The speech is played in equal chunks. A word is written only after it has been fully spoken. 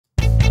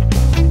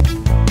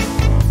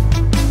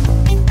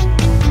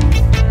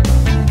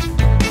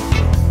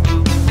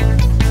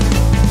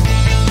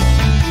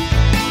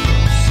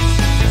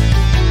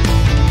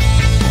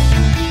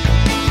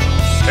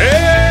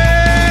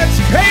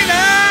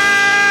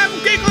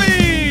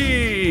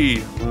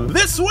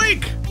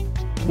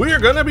we're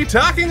going to be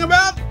talking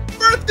about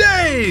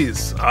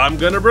birthdays. I'm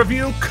going to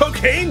review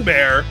Cocaine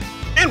Bear,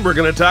 and we're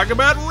going to talk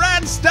about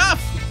rad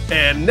stuff.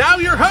 And now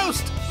your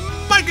host,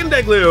 Mike and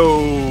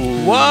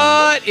Deglio.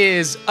 What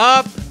is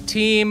up,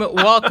 team?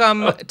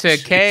 Welcome to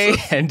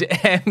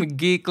KandM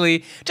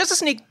Geekly. Just a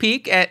sneak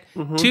peek at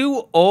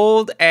two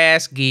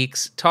old-ass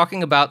geeks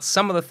talking about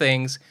some of the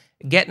things,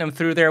 getting them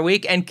through their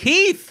week. And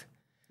Keith,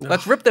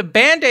 let's rip the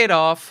Band-Aid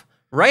off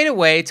right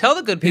away. Tell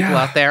the good people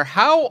out there,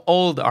 how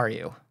old are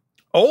you?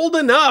 Old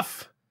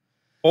enough.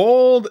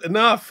 Old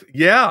enough.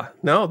 Yeah.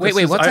 No. Wait,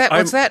 what's that?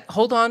 What's that?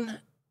 Hold on.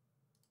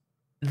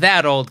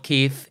 That old,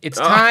 Keith. It's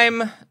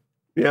time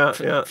for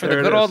the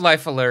good old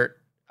life alert.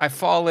 I've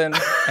fallen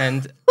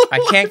and I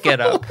can't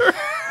get up.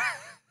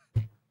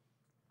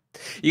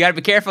 You got to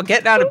be careful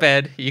getting out of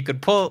bed. You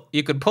could pull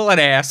an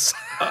ass.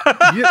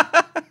 You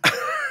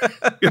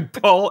could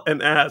pull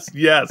an ass.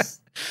 Yes.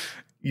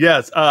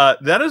 Yes.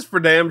 That is for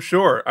damn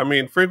sure. I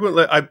mean,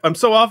 frequently I'm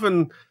so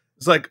often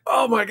it's like,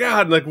 oh my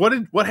God, like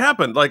what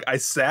happened? Like I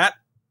sat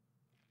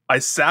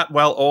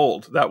while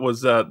old. That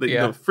was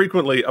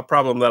frequently a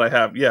problem that I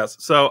have. Yes.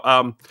 So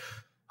I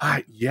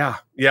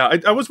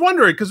was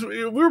wondering because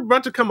we were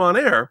about to come on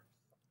air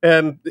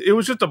and it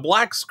was just a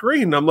black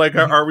screen. I'm like,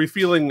 are we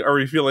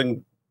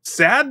feeling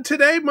sad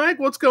today, Mike?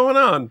 What's going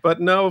on?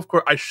 But no, of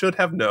course I should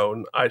have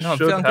known. I'm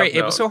feeling great.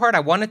 It was so hard. I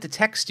wanted to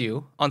text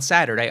you on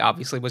Saturday.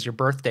 Obviously it was your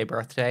birthday,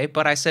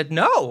 but I said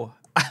no.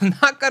 I'm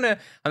not gonna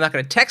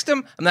text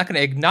him. I'm not gonna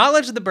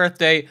acknowledge the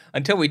birthday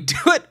until we do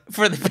it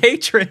for the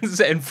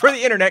patrons and for the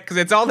internet because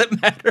it's all that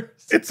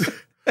matters. It's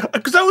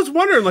because I was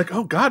wondering, like,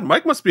 oh God,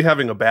 Mike must be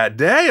having a bad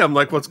day. I'm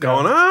like, what's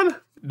going on?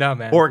 No,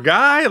 man. Poor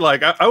guy.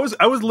 Like I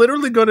was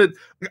literally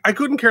I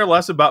couldn't care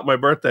less about my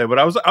birthday, but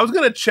I was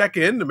gonna check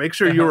in to make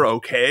sure you were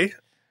okay.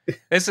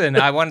 Listen,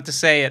 I wanted to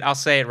say it. I'll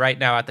say it right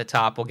now at the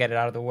top. We'll get it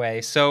out of the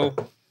way. So,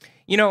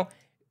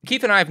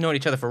 Keith and I have known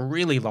each other for a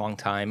really long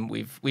time.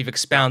 We've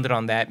expounded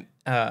on that,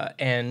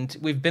 and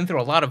we've been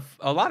through a lot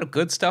of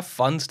good stuff,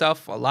 fun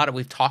stuff.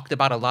 We've talked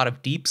about a lot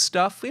of deep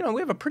stuff. We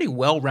have a pretty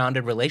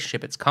well-rounded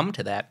relationship. It's come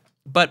to that.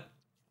 But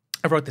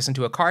I wrote this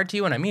into a card to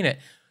you, and I mean it.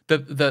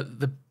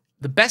 The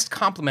best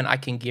compliment I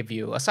can give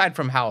you, aside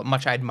from how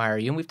much I admire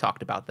you, and we've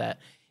talked about that,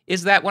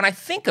 is that when I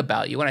think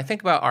about you, when I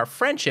think about our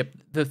friendship,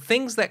 the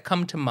things that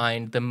come to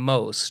mind the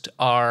most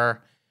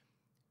are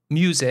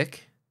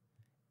music,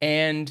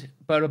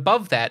 but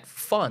above that,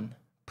 fun,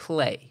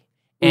 play.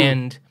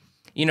 And,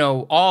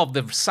 all of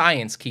the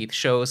science, Keith,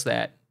 shows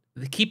that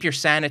to keep your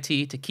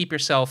sanity, to keep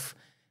yourself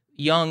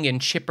young and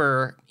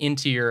chipper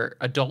into your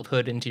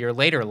adulthood, into your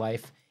later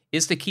life,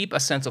 is to keep a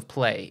sense of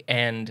play.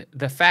 And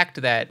the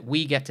fact that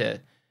we get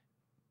to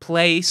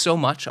play so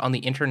much on the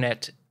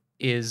internet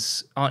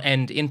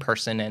and in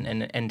person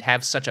and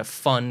have such a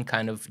fun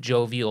kind of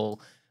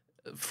jovial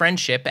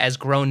friendship as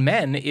grown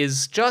men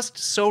is just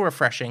so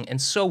refreshing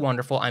and so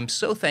wonderful. I'm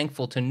so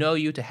thankful to know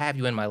you, to have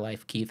you in my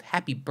life, Keith.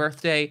 Happy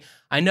birthday.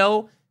 I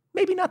know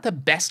maybe not the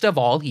best of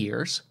all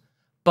years,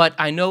 but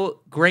I know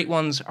great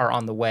ones are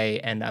on the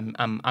way, and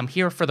I'm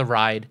here for the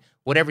ride.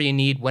 Whatever you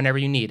need, whenever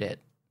you need it.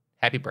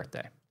 Happy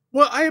birthday.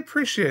 Well, I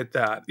appreciate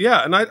that.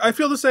 Yeah, and I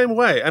feel the same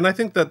way. And I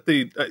think that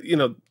the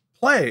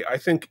play, I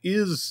think,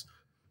 is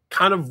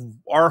kind of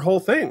our whole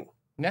thing.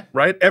 Yeah.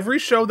 Right? Every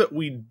show that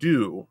we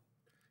do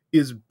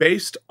is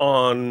based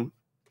on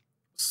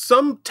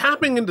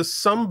tapping into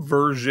some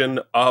version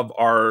of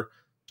our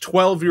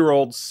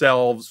 12-year-old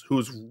selves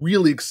who's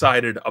really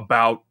excited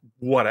about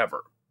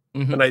whatever.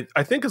 And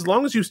I think as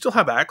long as you still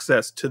have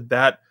access to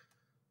that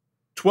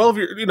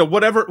 12-year,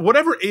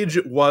 whatever age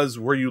it was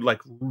where you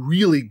like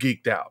really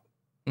geeked out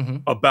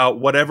about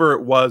whatever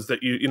it was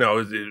that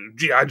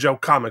G.I. Joe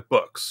comic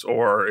books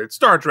or it's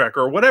Star Trek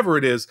or whatever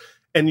it is,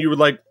 and you were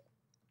like,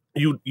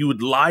 you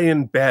would lie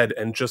in bed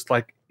and just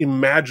like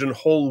imagine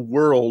whole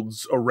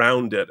worlds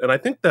around it. And I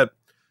think that,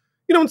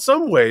 in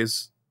some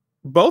ways,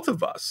 both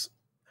of us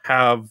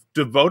have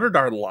devoted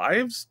our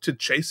lives to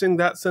chasing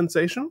that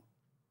sensation.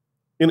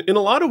 In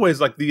a lot of ways,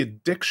 like the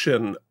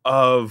addiction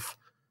of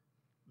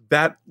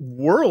that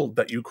world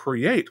that you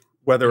create,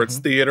 whether it's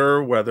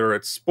theater, whether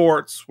it's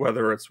sports,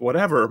 whether it's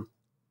whatever,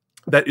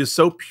 that is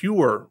so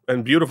pure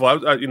and beautiful. I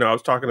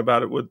was talking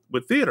about it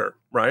with theater,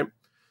 right?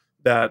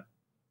 That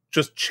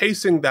just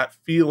chasing that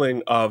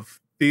feeling of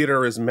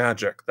theater is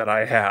magic that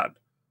I had,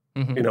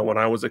 when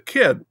I was a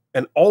kid,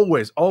 and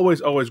always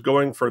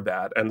going for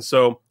that. And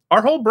so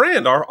our whole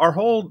brand, our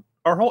whole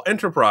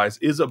enterprise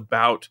is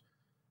about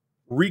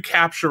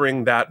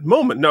recapturing that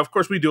moment. Now, of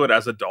course, we do it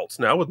as adults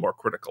now with more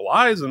critical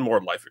eyes and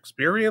more life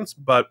experience,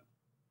 but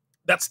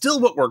that's still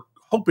what we're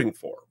hoping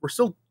for. We're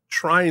still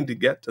trying to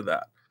get to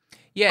that.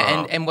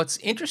 Yeah, and what's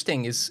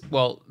interesting is,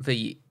 well,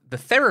 the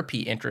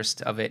therapy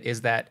interest of it is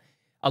that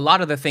a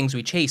lot of the things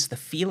we chase, the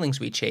feelings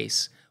we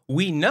chase,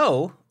 we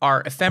know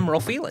are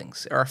ephemeral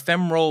feelings, are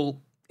ephemeral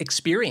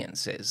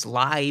experiences,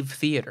 live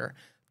theater,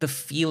 the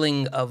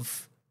feeling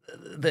of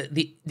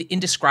the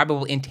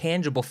indescribable,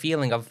 intangible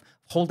feeling of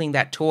holding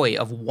that toy,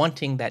 of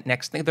wanting that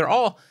next thing. They're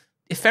all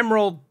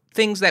ephemeral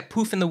things that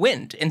poof in the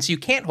wind, and so you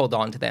can't hold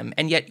on to them.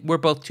 And yet we're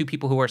both two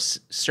people who are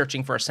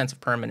searching for a sense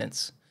of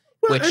permanence.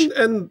 Well, which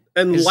and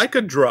is, like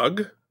a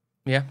drug,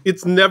 yeah,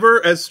 it's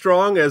never as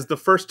strong as the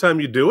first time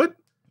you do it.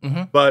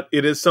 But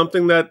it is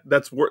something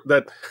that's worth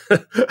that.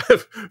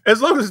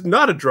 As long as it's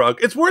not a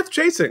drug, it's worth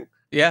chasing.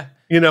 Yeah,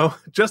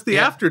 just the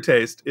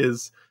aftertaste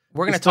is.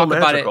 We're going to talk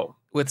about it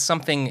with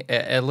something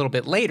a little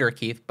bit later,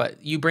 Keith. But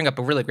you bring up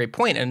a really great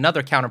point, and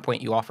another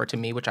counterpoint you offer to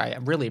me, which I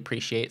really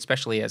appreciate,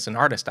 especially as an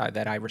artist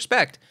that I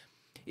respect,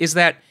 is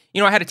that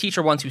I had a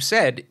teacher once who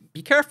said,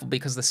 "Be careful,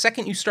 because the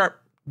second you start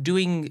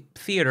doing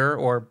theater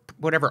or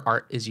whatever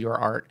art is your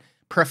art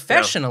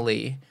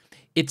professionally,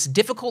 it's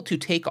difficult to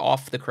take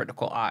off the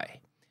critical eye."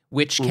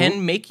 Which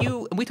can make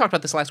you, and we talked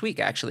about this last week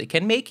actually,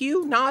 can make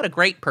you not a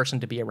great person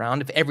to be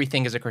around if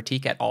everything is a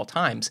critique at all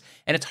times.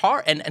 And it's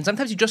hard, and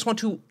sometimes you just want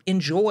to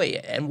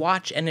enjoy and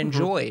watch and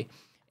enjoy.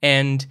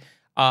 And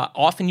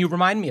often you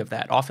remind me of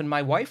that. Often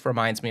my wife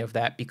reminds me of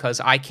that,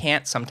 because I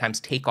can't sometimes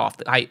take off.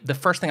 The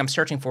first thing I'm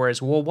searching for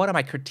is, well, what can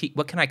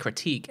I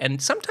critique?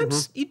 And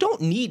sometimes you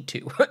don't need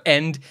to.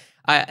 and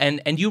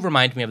you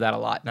remind me of that a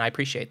lot, and I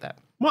appreciate that.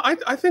 Well,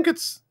 I think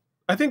it's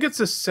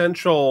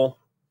essential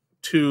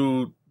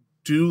to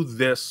do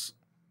this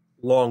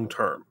long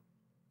term,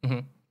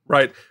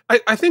 right?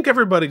 I think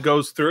everybody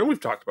goes through, and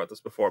we've talked about this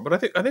before, but I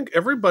think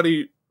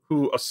everybody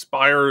who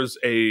aspires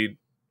a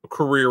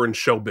career in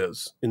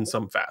showbiz in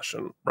some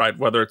fashion, right?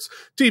 Whether it's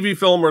TV,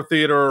 film, or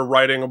theater, or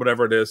writing, or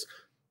whatever it is,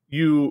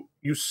 you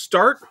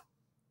start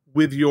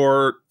with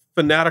your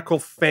fanatical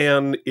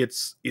fan.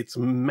 It's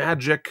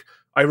magic.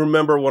 I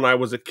remember when I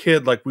was a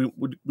kid, like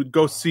we'd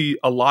go see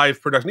a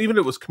live production, even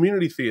if it was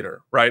community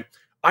theater, right?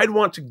 I'd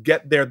want to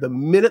get there the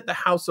minute the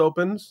house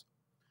opens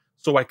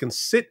so I can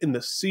sit in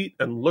the seat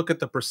and look at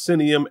the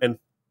proscenium and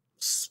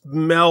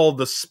smell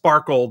the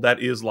sparkle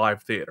that is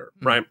live theater,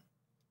 right?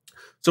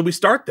 So we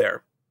start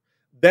there.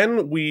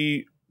 Then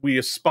we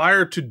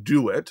aspire to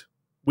do it.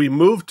 We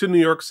move to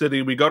New York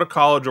City. We go to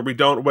college, or we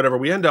don't, or whatever.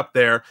 We end up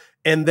there.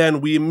 And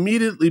then we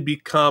immediately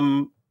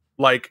become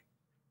like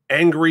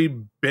angry,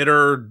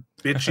 bitter,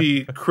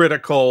 bitchy,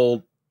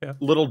 critical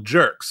little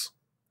jerks.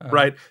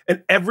 Right.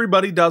 And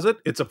everybody does it.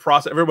 It's a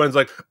process. Everyone's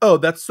like, oh,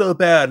 that's so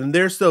bad. And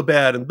they're so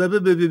bad. And blah, blah,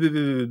 blah, blah, blah,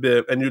 blah,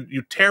 blah. And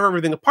you tear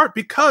everything apart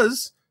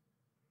because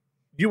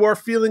you are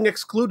feeling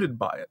excluded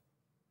by it.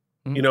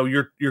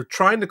 You're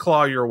trying to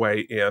claw your way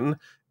in,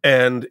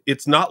 and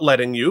it's not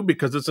letting you,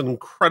 because it's an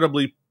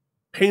incredibly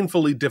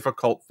painfully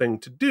difficult thing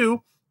to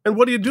do. And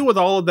what do you do with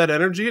all of that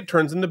energy? It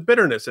turns into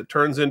bitterness. It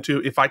turns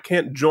into, if I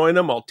can't join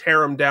them, I'll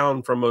tear them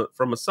down from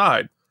a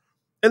side.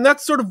 And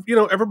that's sort of,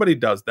 everybody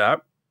does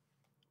that.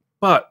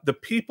 But the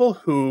people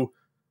who,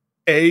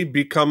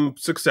 become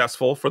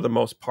successful for the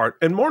most part,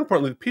 and more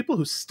importantly, the people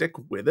who stick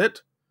with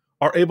it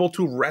are able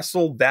to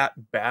wrestle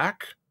that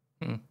back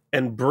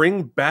and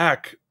bring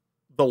back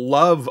the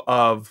love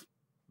of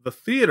the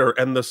theater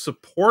and the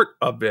support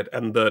of it,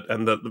 and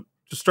the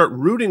to start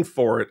rooting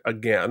for it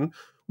again,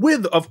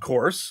 with, of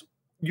course,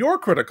 your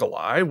critical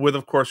eye, with,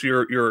 of course,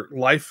 your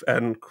life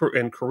and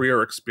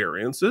career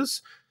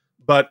experiences.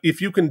 But if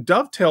you can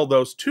dovetail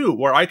those two,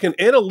 where I can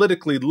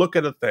analytically look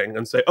at a thing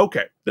and say,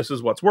 okay, this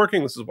is what's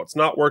working, this is what's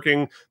not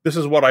working, this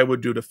is what I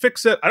would do to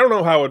fix it. I don't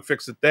know how I would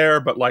fix it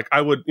there, but like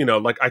I would,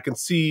 I can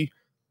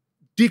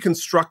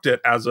deconstruct it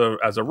as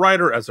a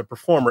writer, as a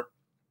performer,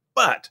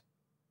 but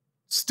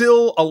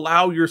still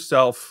allow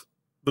yourself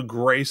the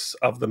grace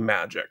of the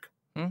magic,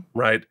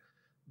 right?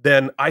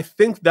 Then I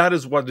think that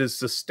is what is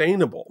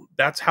sustainable.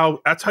 That's how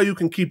you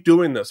can keep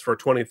doing this for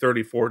 20,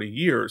 30, 40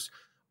 years.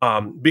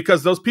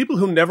 Because those people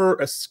who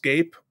never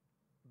escape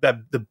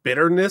the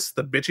bitterness,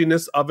 the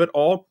bitchiness of it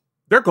all,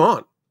 they're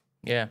gone.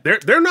 Yeah.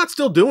 They're not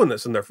still doing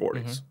this in their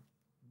 40s.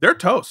 They're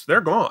toast. They're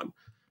gone.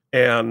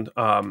 And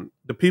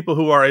the people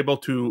who are able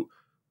to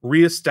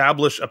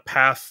reestablish a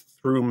path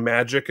through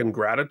magic and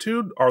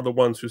gratitude are the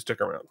ones who stick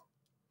around.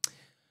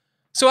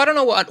 So I don't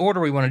know what order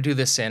we want to do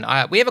this in.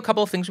 We have a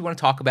couple of things we want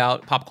to talk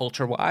about pop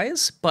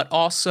culture-wise, but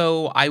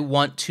also I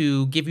want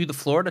to give you the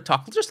floor to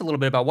talk just a little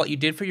bit about what you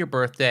did for your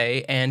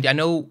birthday. And I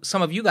know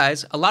some of you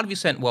guys, a lot of you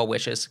sent well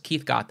wishes.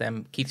 Keith got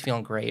them. Keith's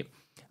feeling great.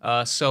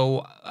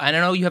 So I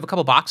don't know, you have a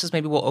couple boxes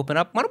maybe we'll open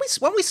up. Why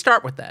don't we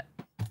start with that?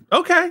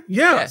 Okay,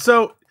 yeah.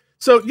 So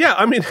yeah,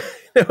 I mean,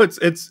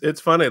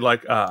 it's funny.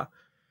 Like,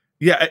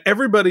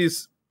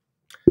 everybody's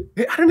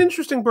had an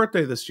interesting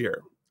birthday this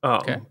year.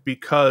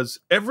 Because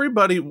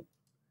everybody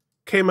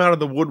came out of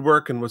the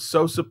woodwork and was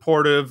so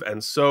supportive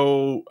and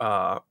so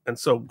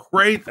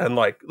great, and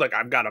like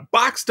I've got a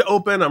box to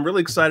open. I'm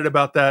really excited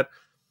about that,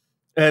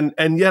 and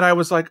yet I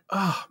was like,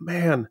 oh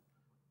man,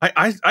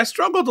 I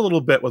struggled a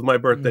little bit with my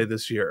birthday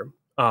this year.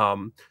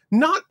 I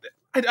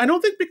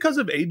don't think because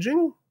of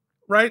aging,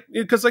 right?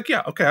 Because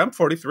I'm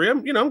 43.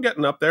 I'm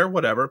getting up there,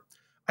 whatever.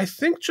 I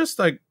think just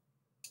like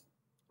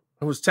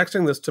I was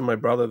texting this to my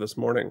brother this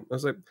morning. I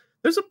was like,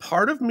 there's a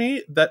part of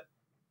me that,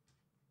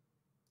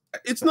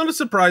 it's not a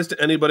surprise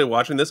to anybody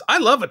watching this, I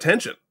love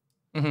attention.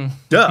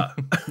 Duh.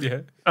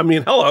 Yeah. I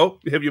mean, hello,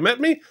 have you met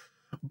me?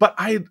 But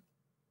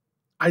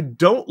I I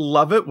don't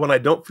love it when I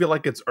don't feel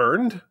like it's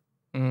earned.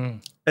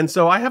 And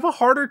so I have a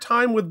harder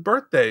time with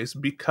birthdays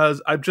because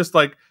I'm just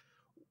like,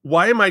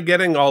 why am I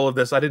getting all of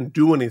this? I didn't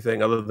do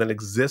anything other than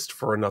exist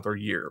for another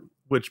year,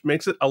 which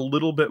makes it a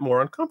little bit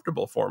more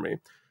uncomfortable for me.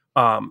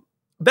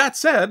 That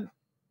said,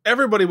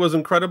 everybody was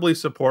incredibly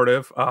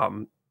supportive.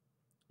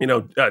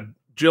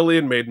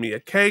 Jillian made me a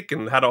cake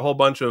and had a whole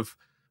bunch of,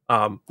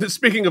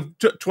 speaking of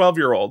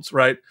 12-year-olds,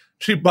 right?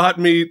 She bought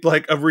me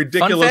like a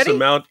ridiculous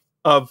amount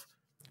of,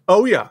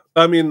 oh yeah.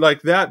 I mean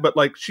like that, but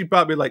like she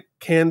bought me like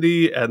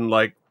candy and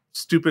like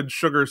stupid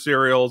sugar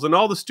cereals and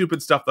all the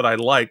stupid stuff that I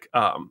like.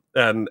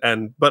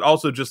 But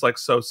also just like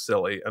so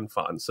silly and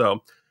fun.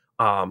 So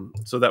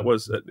that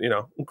was,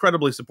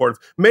 incredibly supportive.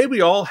 May we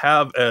all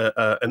have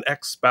an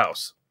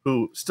ex-spouse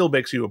who still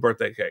bakes you a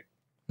birthday cake.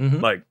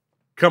 Like,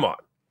 come on,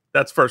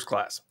 that's first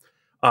class.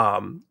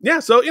 So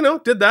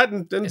did that,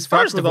 and as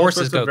far as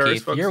divorces go,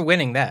 Keith, you're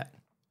winning that.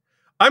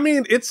 I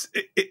mean,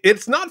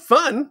 it's not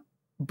fun,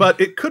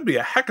 but it could be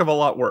a heck of a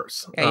lot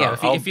worse. Yeah.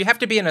 If you have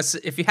to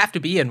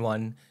be in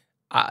one,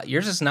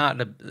 yours is not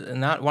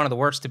one of the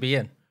worst to be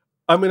in.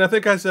 I mean, I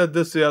think I said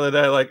this the other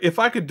day. Like, if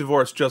I could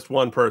divorce just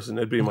one person,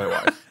 it'd be my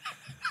wife.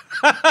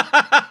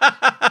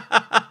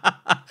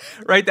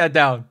 Write that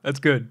down. That's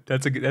good.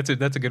 That's a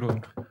good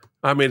one.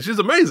 I mean, she's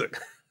amazing.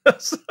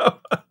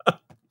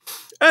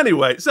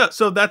 Anyway,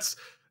 so that's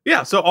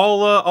so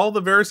all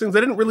the various things I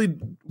didn't really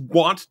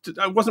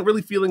I wasn't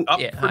really feeling up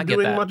for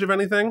doing much of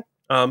anything.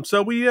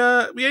 So we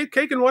ate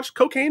cake and watched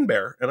Cocaine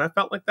Bear, and I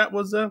felt like that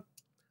was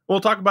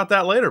we'll talk about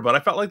that later, but I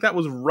felt like that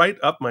was right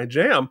up my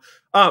jam.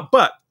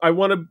 But I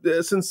want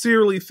to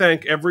sincerely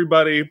thank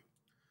everybody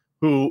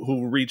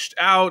who reached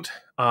out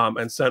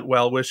and sent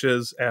well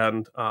wishes,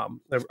 and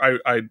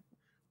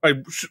I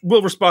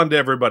will respond to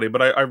everybody,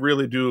 but I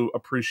really do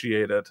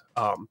appreciate it.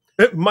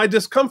 My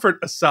discomfort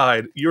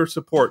aside, your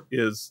support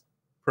is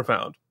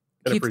profound.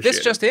 Keith, this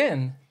just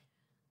in.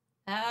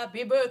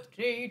 Happy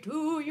birthday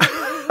to you.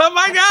 Oh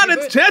my God,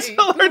 it's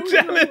Chancellor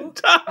Janet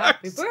Talks.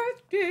 Happy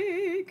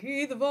birthday,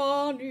 Keith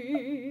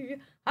Varney.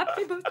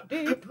 Happy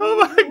birthday to Oh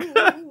my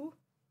God. you.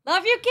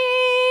 Love you,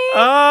 Keith.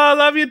 Oh,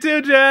 love you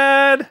too,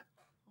 Jed.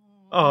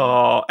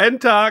 Oh,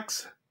 and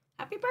Talks.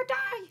 Happy birthday.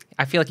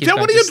 I feel like he's Jed,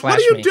 going to slash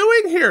me. what are you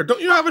doing here?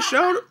 Don't you have a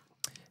show?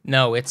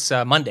 No, it's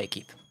Monday,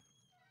 Keith.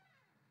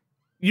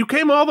 You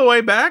came all the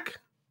way back?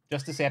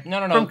 Just to say,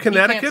 no. From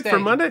Connecticut for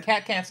Monday?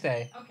 Cat can't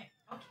stay. Okay.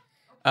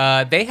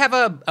 They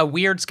have a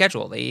weird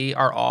schedule. They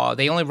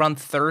only run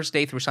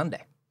Thursday through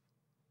Sunday.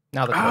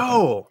 Now that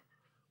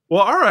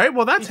well, all right.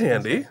 Well, that's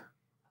handy.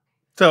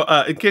 So,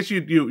 in case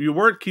you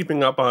weren't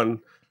keeping up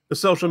on the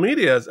social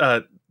medias,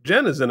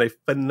 Jen is in a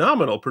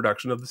phenomenal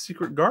production of The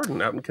Secret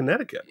Garden out in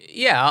Connecticut.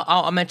 Yeah,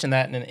 I'll mention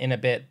that in a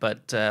bit,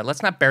 but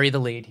let's not bury the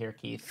lead here,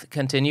 Keith.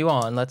 Continue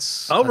on.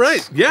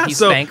 Right. Yeah. He's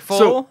thankful.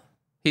 So,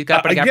 he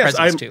got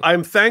presents too.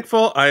 I'm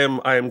thankful. I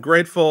am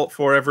grateful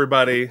for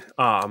everybody.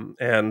 I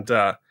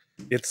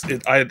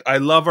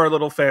love our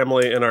little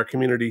family and our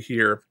community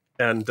here.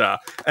 And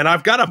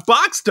I've got a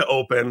box to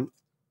open.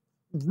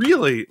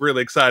 Really,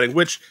 really exciting.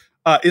 Which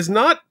is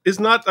not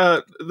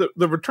the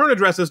return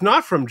address is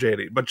not from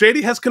JD, but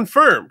JD has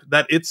confirmed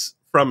that it's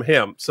from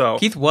him. So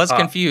Keith was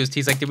confused.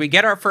 He's like, "Did we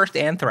get our first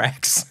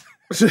anthrax?"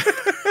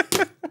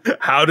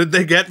 How did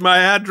they get my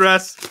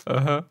address?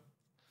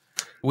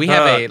 We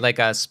have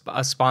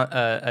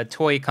a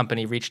toy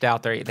company reached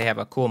out there. They have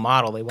a cool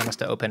model they want us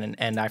to open,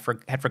 and I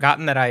had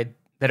forgotten that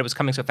it was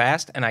coming so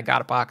fast, and I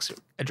got a box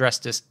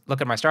addressed to look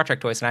at my Star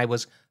Trek toys, and I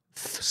was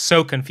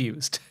so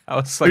confused. I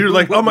was like, you're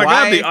like, oh my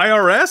God, the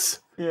IRS?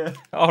 Yeah,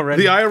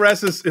 already. The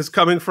IRS is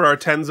coming for our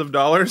tens of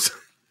dollars.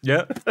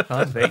 Yeah.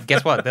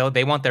 Guess what?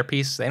 They want their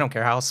piece. They don't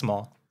care how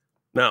small.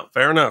 No,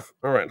 fair enough.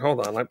 All right,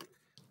 hold on.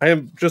 I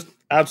am just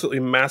absolutely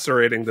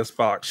macerating this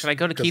box. Should I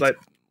go to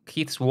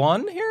Keith's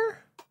one here?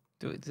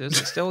 Does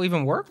it still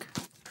even work?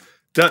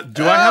 Do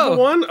I have a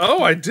one?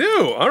 Oh, I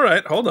do. All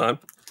right, hold on.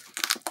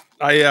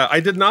 I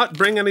did not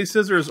bring any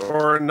scissors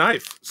or a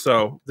knife,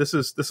 so this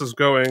is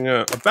going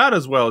about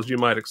as well as you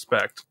might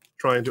expect.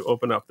 Trying to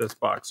open up this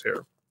box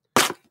here.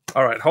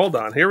 All right, hold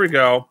on. Here we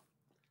go.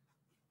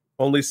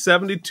 Only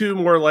 72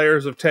 more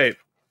layers of tape.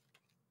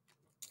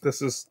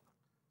 This is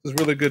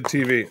really good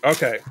TV.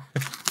 Okay,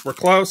 we're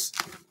close.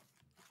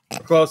 We're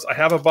close. I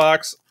have a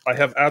box. I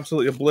have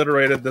absolutely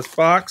obliterated this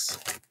box.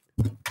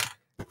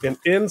 And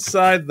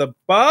inside the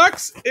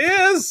box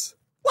is...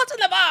 What's in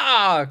the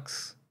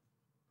box?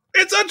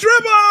 It's a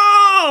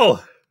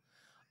dribble!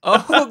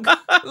 Oh, look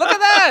at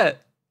that!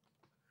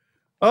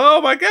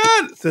 Oh my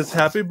God! It says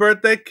happy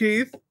birthday,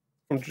 Keith,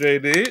 from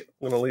JD. I'm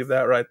going to leave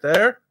that right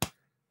there.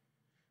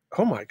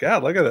 Oh my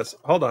God, look at this.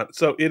 Hold on.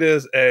 So it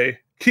is a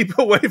keep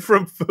away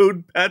from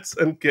food, pets,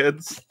 and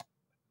kids.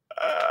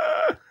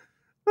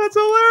 That's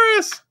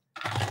hilarious.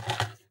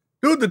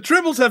 Dude, the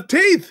tribbles have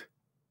teeth.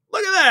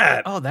 Look at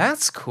that. Oh,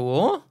 that's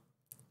cool.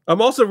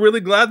 I'm also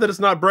really glad that it's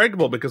not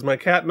breakable because my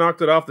cat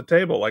knocked it off the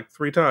table like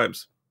 3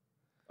 times.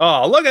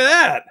 Oh, look at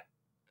that.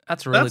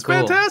 That's really That's cool.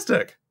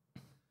 fantastic.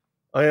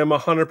 I am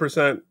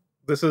 100%.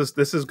 This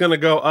is going to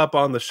go up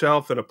on the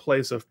shelf in a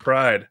place of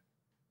pride.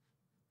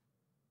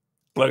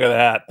 Look at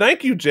that.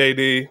 Thank you,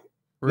 JD.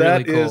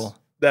 Really cool.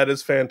 That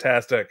is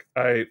fantastic.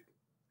 I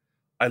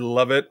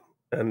love it.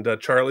 And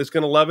Charlie's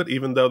going to love it,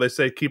 even though they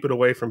say keep it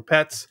away from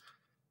pets.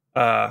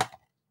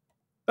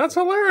 That's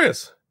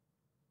hilarious.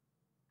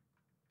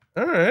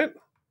 All right.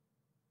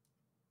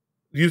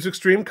 Use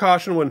extreme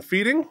caution when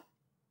feeding.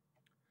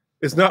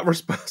 Is not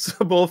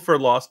responsible for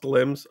lost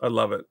limbs. I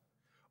love it.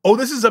 Oh,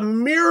 this is a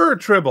mirror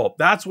tribble.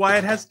 That's why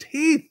it has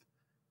teeth.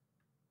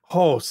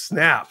 Oh,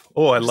 snap.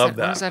 Oh, I love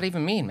that. What does that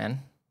even mean, man?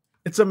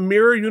 It's a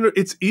mirror unit.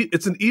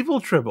 It's an evil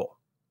tribble.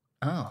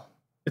 Oh.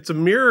 It's a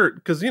mirror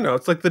because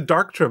it's like the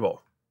dark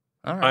tribble.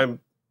 All right.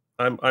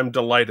 I'm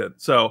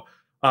delighted. So,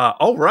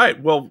 all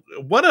right. Well,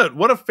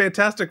 what a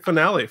fantastic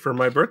finale for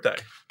my birthday.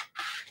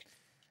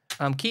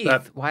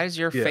 Keith, why is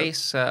your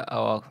face?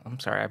 I'm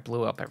sorry, I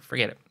blew up.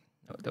 Forget it.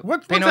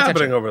 What's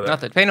happening over there?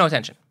 Nothing. Pay no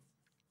attention.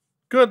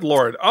 Good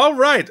Lord. All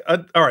right.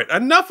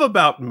 Enough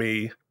about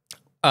me.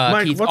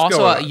 Mike, Keith, what's also,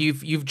 going on?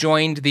 you've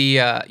joined the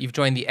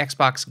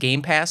Xbox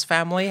Game Pass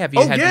family. Have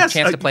you had a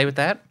chance to play with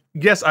that?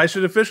 Yes, I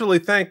should officially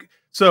thank.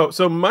 So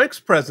Mike's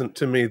present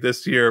to me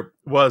this year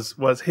was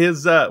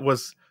his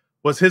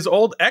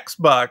old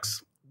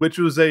Xbox, which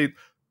was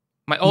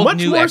my old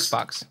new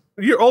Xbox.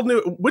 Your old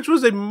new, which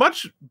was a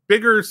much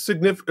bigger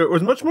it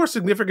was much more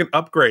significant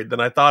upgrade than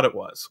I thought it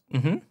was.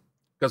 Mm-hmm.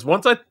 Because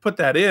once I put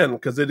that in,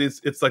 because it's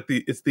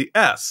the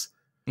S,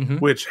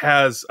 which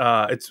has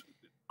it's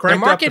they're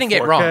marketing up to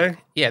 4K. It wrong.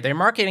 Yeah, they're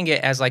marketing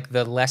it as like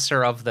the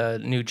lesser of the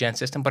new gen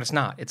system, but it's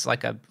not. It's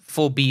like a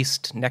full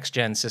beast next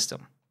gen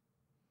system.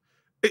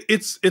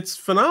 It's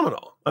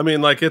phenomenal. I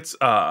mean, like it's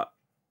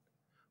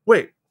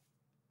wait.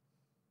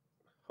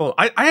 Well,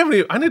 I haven't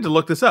even, I need to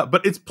look this up,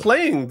 but it's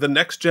playing the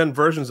next gen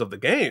versions of the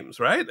games,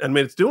 right? I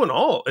mean, it's doing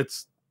all.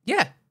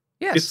 Yeah.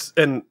 Yes.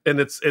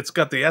 It's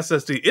got the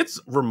SSD. It's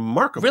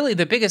remarkable. Really,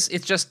 the biggest.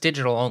 It's just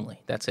digital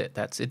only. That's it.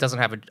 It doesn't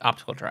have an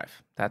optical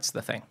drive. That's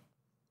the thing.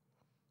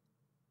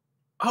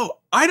 Oh,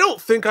 I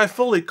don't think I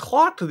fully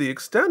clocked the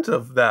extent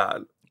of that.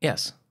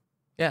 Yes.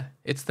 Yeah.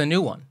 It's the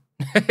new one.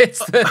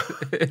 it's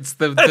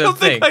the I don't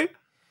thing.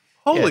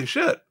 Holy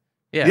shit.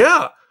 Yeah.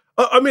 Yeah.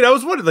 I mean, I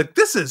was wondering, like,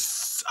 this is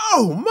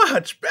so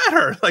much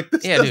better. Like,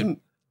 this doesn't. Dude.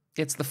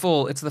 It's the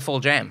full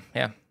jam.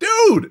 Yeah.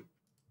 Dude,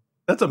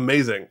 that's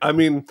amazing. I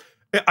mean,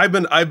 I've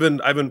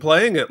been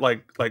playing it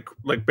like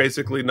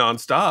basically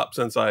nonstop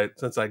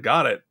since I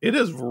got it. It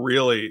is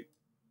really.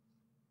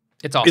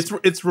 It's awesome.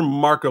 It's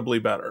remarkably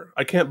better.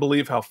 I can't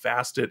believe how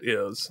fast it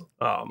is.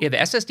 The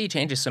SSD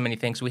changes so many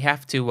things. We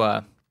have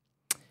to.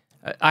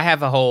 I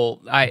have a whole.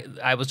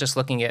 I was just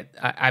looking at.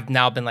 I've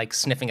now been like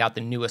sniffing out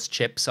the newest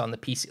chips on the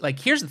PC. Like,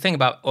 here's the thing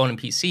about owning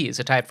PCs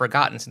that I had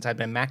forgotten since I've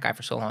been a Mac guy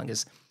for so long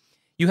is,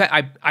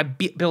 I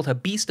built a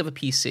beast of a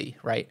PC,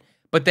 right?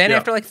 But then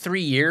after like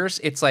 3 years,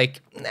 it's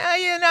like, your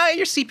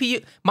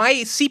CPU. My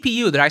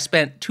CPU that I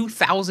spent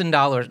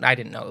 $2,000. I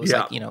didn't know it was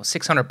like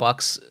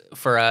 $600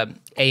 for a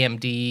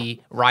AMD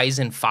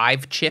Ryzen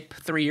 5 chip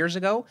 3 years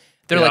ago.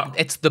 They're like,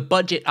 it's the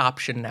budget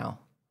option now.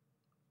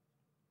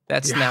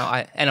 That's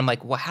now. And I'm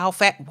like, well, how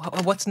fat?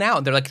 What's now?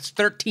 And they're like, it's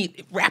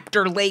 13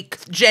 Raptor Lake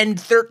Gen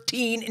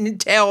 13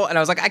 Intel. And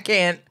I was like, I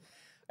can't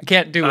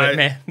do it,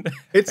 man.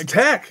 It's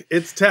tech.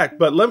 It's tech.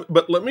 But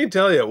let me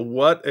tell you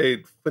what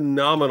a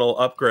phenomenal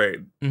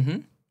upgrade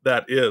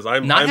that is.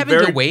 I'm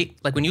having to wait.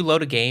 Like when you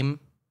load a game.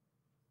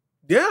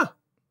 Yeah.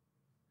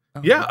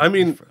 Yeah. I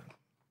mean,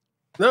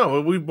 no,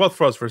 we both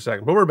froze for a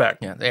second, but we're back.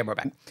 Yeah, we're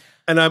back.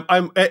 And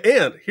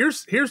and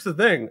here's the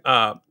thing.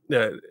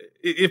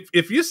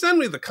 If you send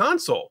me the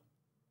console,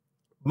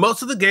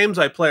 most of the games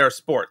I play are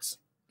sports,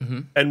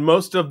 and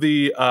most of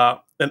the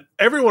and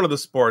every one of the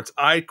sports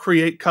I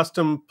create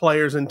custom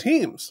players and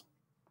teams.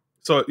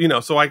 So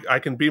so I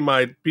can be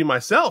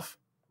myself,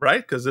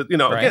 right? Because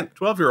again,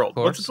 12-year-old.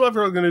 What's a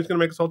 12-year-old going to do? He's going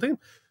to make his whole team.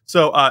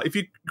 So if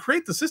you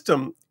create the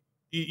system,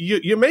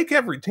 you make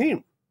every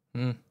team.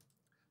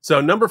 So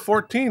number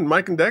 14,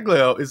 Mike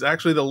Indeglio, is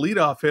actually the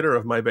leadoff hitter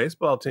of my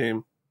baseball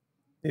team.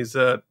 He's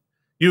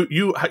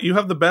you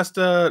have the best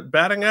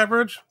batting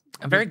average.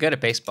 I'm very good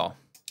at baseball,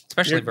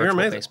 especially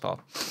virtual baseball.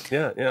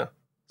 Yeah.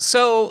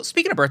 So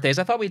speaking of birthdays,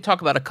 I thought we'd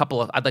talk about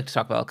I'd like to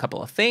talk about a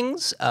couple of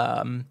things.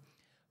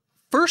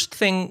 First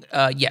thing,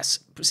 yes,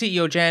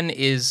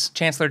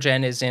 Chancellor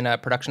Jen is in a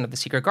production of The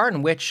Secret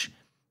Garden, which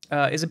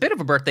is a bit of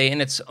a birthday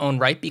in its own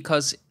right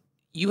because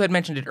you had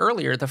mentioned it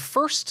earlier. The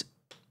first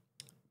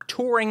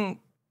touring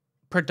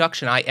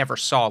production I ever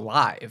saw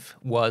live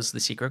was The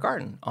Secret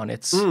Garden on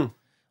its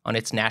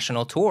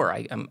national tour.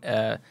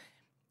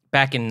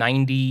 Back in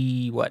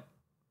 90, what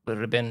would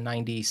it have been,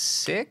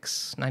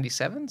 96,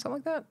 97,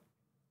 something like that?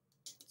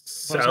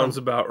 Sounds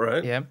about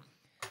right. Yeah.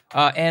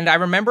 And I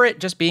remember it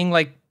just being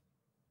like,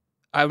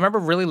 I remember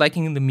really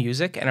liking the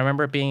music, and I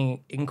remember it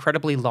being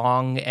incredibly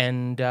long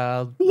and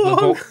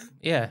long.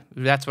 Yeah,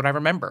 that's what I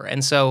remember.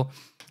 And so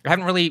I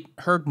haven't really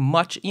heard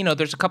much.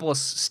 There's a couple of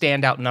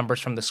standout numbers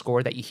from the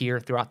score that you hear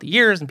throughout the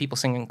years and people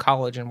sing in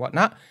college and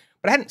whatnot,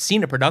 but I hadn't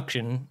seen a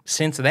production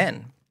since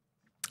then.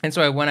 And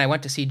so when I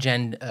went to see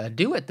Jen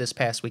do it this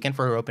past weekend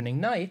for her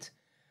opening night,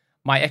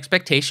 my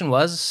expectation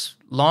was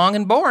long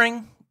and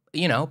boring,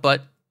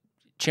 but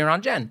cheer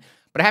on Jen.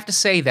 But I have to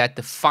say that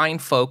the fine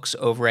folks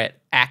over at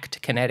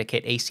ACT,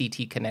 Connecticut,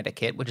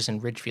 which is in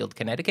Ridgefield,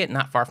 Connecticut,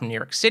 not far from New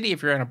York City.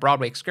 If you're on a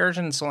Broadway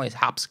excursion, it's only a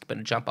hop, skip,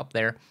 and a jump up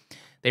there.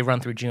 They run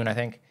through June, I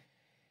think.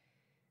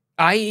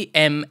 I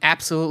am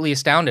absolutely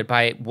astounded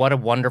by what a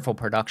wonderful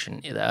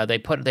production.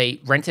 They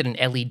rented an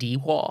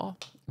LED wall.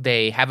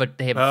 They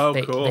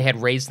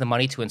had raised the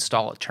money to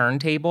install a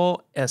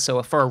turntable.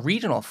 So for a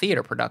regional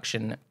theater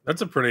production,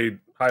 that's a pretty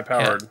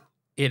high-powered.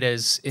 It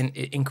is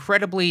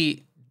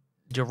incredibly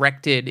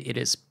directed. It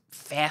is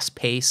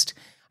fast-paced.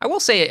 I will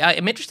say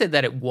I'm interested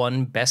that it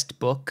won Best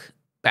Book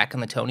back in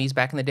the Tonys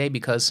back in the day,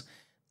 because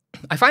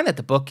I find that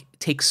the book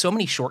takes so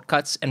many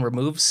shortcuts and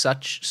removes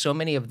so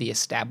many of the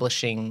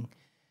establishing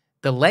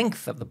the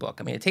length of the book.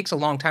 I mean, it takes a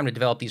long time to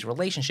develop these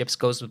relationships.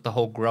 Goes with the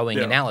whole growing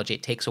analogy.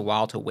 It takes a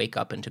while to wake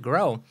up and to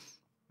grow.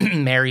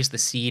 Marries the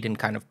seed and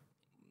kind of.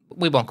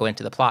 We won't go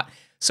into the plot.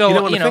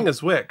 So the thing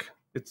is Wick.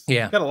 It's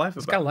got a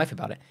life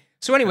about it.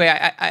 So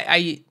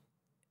anyway,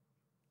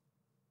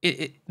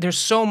 there's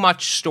so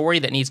much story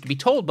that needs to be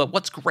told. But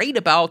what's great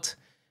about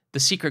The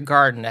Secret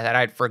Garden that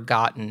I'd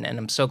forgotten, and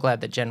I'm so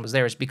glad that Jen was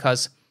there, is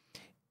because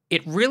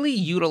it really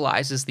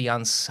utilizes the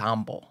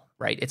ensemble.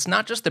 Right, it's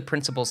not just the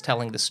principals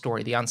telling the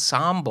story. The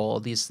ensemble,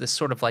 this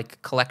sort of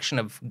like collection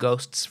of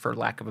ghosts, for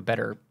lack of a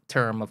better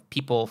term, of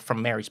people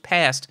from Mary's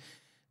past,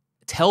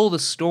 tell the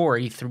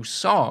story through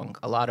song.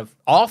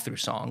 All through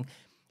song,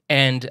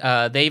 and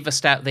they've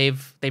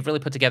really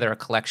put together a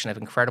collection of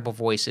incredible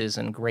voices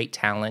and great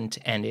talent,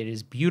 and it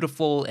is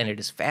beautiful and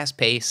it is fast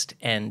paced.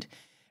 And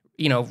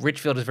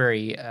Ridgefield is a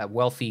very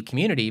wealthy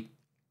community,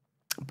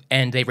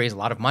 and they raise a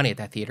lot of money at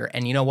that theater.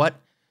 And you know what?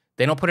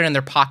 They don't put it in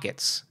their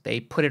pockets.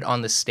 They put it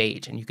on the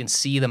stage, and you can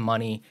see the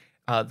money.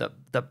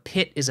 The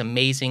pit is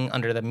amazing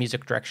under the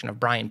music direction of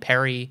Brian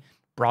Perry,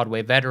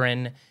 Broadway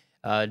veteran.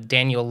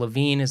 Daniel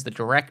Levine is the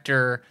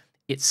director.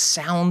 It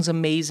sounds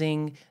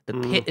amazing. The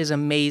pit is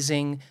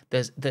amazing.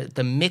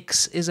 The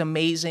mix is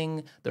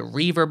amazing. The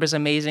reverb is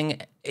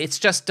amazing. It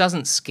just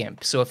doesn't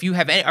skimp. So if you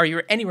are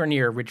you anywhere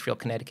near Ridgefield,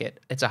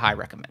 Connecticut, it's a high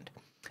recommend.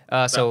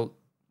 So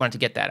wanted to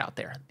get that out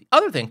there. The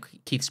other thing,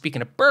 Keith,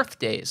 speaking of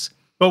birthdays.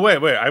 But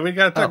wait, we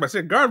got to talk about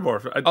Secret Garden more.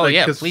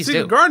 Please do.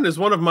 Secret Garden is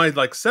one of my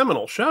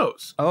seminal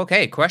shows.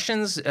 Okay,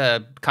 questions,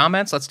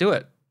 comments, let's do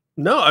it.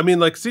 No, I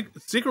mean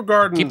Secret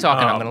Garden. Keep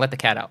talking. I'm going to let the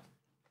cat out.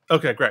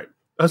 Okay, great.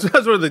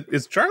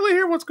 Is Charlie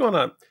here? What's going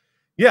on?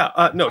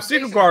 Yeah, no.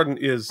 Secret Garden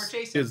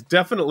is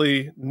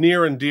definitely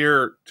near and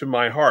dear to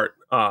my heart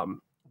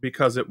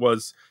because it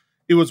was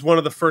one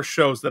of the first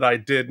shows that I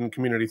did in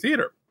community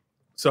theater.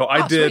 So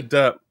I did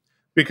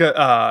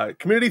because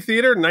community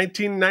theater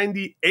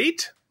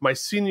 1998. My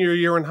senior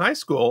year in high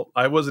school,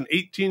 I was an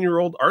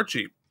 18-year-old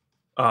Archie,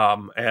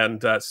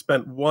 and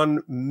spent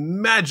one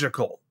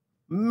magical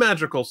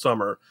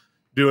summer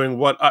doing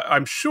what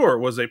I'm sure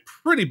was a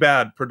pretty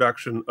bad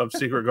production of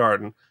Secret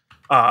Garden,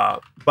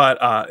 but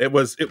it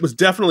was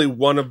definitely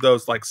one of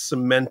those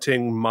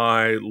cementing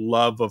my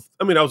love of.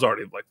 I mean, I was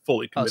already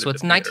fully committed. So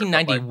it's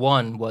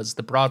 1991 was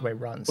the Broadway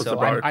run. So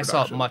I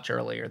saw it much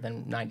earlier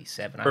than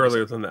 97.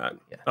 Earlier than that,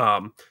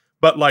 yeah.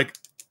 But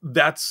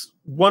that's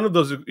one of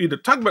those,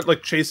 talk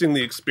about chasing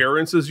the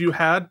experiences you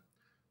had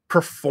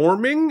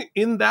performing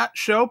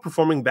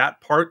that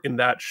part in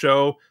that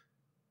show.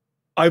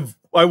 I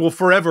will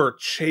forever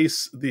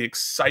chase the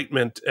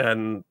excitement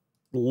and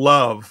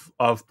love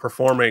of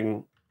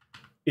performing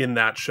in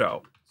that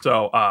show.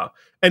 So,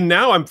 and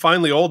now I'm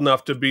finally old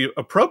enough to be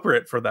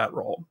appropriate for that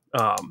role.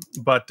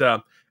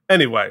 But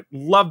anyway,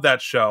 love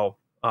that show.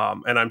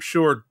 And I'm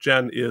sure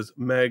Jen is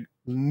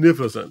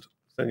magnificent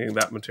singing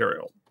that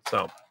material.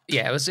 So.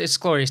 Yeah, it's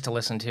glorious to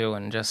listen to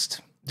and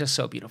just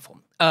so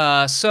beautiful.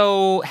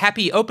 So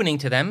happy opening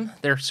to them,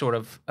 their sort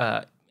of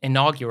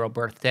inaugural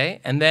birthday.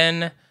 And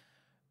then,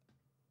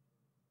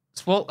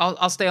 well,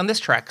 I'll stay on this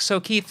track. So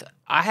Keith,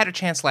 I had a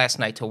chance last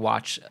night to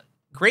watch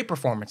great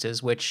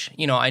performances, which,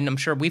 I'm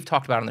sure we've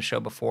talked about on the show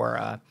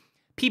before.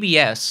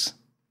 PBS,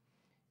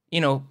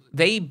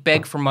 they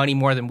beg for money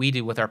more than we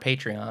do with our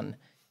Patreon.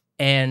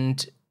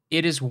 And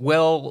it is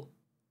well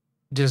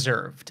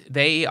deserved.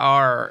 They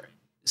are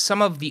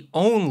some of the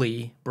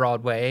only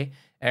Broadway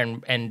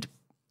and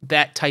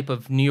that type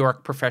of New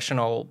York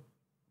professional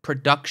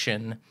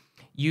production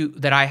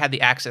that I had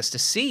the access to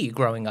see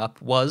growing up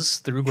was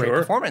through great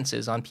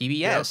performances on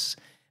PBS.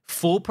 Yep.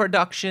 Full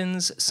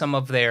productions, some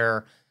of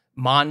their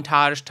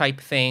montage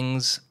type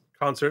things.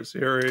 Concert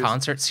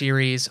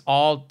series,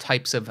 all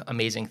types of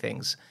amazing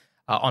things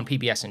on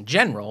PBS in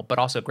general, but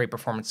also great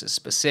performances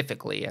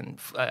specifically. And,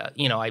 I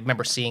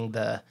remember seeing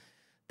the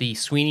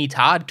Sweeney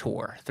Todd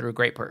tour through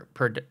great with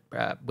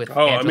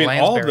Angela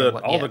Lansbury.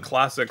 all the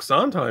classic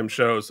Sondheim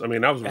shows. I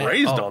mean, I was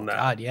raised on that.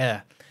 God,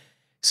 yeah.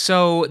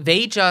 So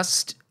they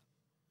just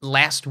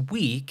last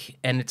week,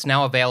 and it's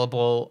now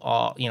available,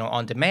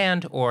 on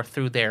demand or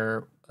through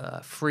their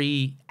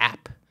free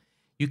app.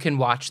 You can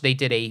watch.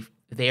 They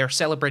are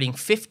celebrating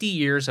 50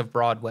 years of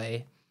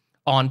Broadway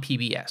on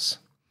PBS,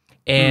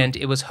 and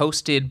it was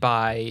hosted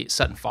by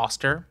Sutton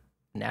Foster,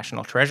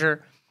 national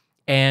treasure.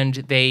 And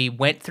they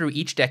went through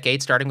each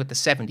decade, starting with the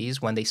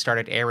 70s when they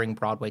started airing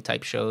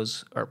Broadway-type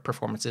shows or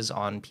performances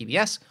on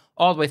PBS,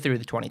 all the way through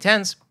the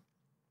 2010s.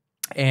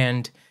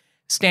 And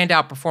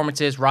standout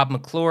performances, Rob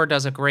McClure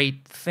does a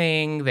great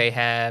thing. They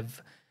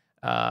have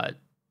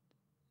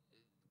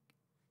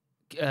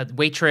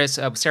waitress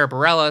Sarah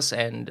Bareilles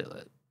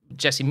and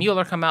Jesse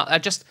Mueller come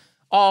out. Just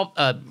all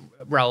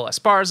Raul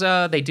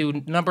Esparza. They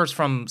do numbers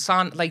from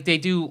they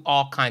do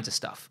all kinds of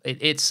stuff.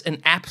 It's an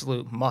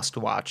absolute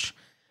must-watch.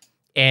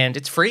 And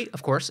it's free,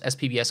 of course, as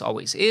PBS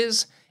always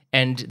is.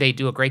 And they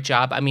do a great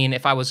job. I mean,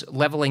 if I was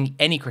leveling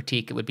any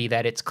critique, it would be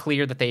that it's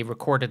clear that they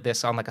recorded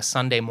this on like a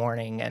Sunday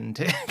morning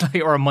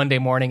or a Monday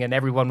morning, and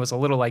everyone was a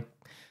little like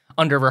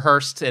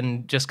under-rehearsed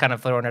and just kind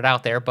of throwing it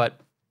out there. But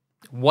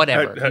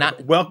whatever.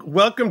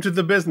 Welcome to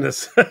the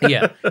business.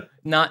 Yeah,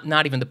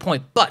 not even the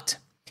point. But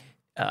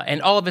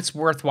and all of it's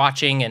worth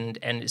watching, and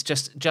it's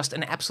just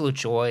an absolute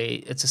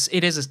joy.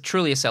 It is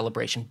truly a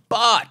celebration.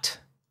 But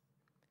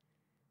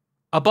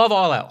above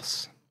all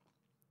else,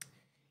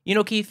 you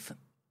know, Keith,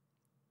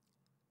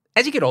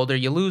 as you get older,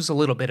 you lose a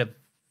little bit of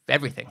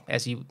everything,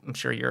 as I'm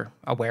sure you're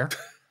aware.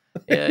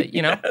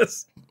 You know,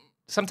 Yes.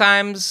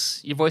 Sometimes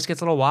your voice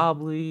gets a little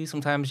wobbly.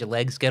 Sometimes your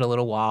legs get a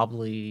little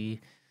wobbly.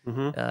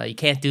 Mm-hmm. You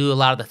can't do a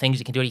lot of the things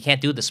you can do. You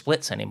can't do the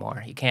splits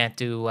anymore. You can't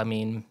do,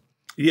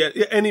 Yeah,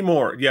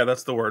 anymore. Yeah,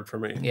 that's the word for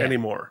me. Yeah.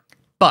 Anymore.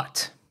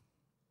 But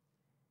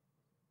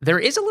there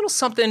is a little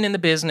something in the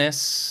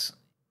business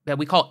that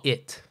we call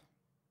it.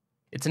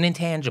 It's an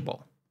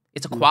intangible.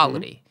 It's a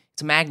quality.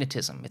 It's a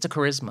magnetism. It's a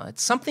charisma.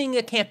 It's something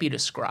that can't be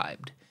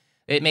described.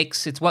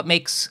 It's what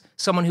makes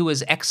someone who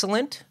is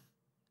excellent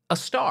a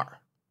star.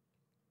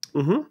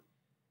 Mm-hmm.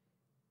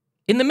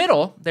 In the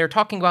middle, they're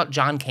talking about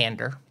John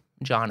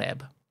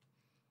Ebb.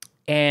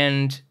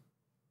 And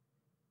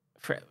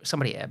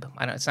somebody Ebb.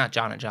 I know it's not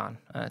John and John.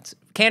 It's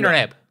Kander and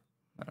Ebb.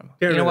 I don't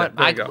know. You know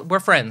what? We're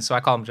friends, so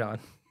I call him John.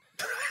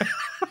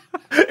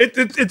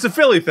 It's a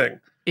Philly thing.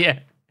 Yeah.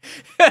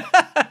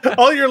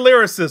 All your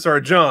lyricists are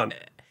John.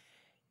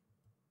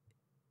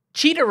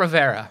 Chita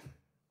Rivera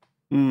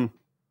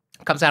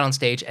comes out on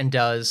stage and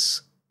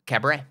does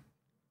Cabaret.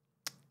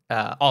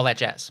 All that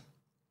jazz.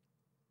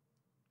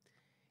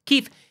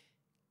 Keith,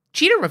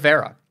 Chita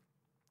Rivera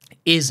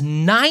is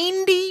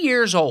 90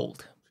 years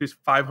old. She's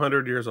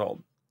 500 years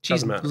old.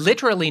 She's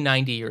literally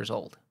 90 years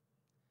old.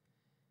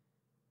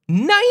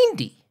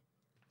 90.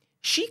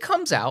 She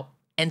comes out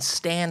and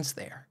stands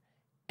there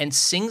and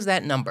sings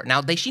that number.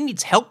 Now, she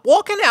needs help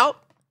walking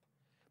out,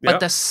 but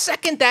the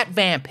second that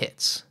vamp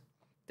hits,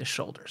 the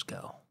shoulders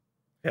go.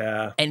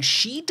 Yeah. And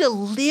she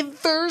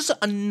delivers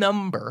a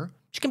number.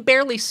 She can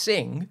barely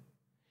sing.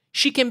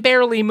 She can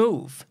barely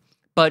move.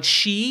 But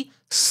she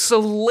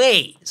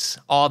slays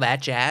all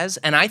that jazz.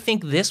 And I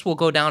think this will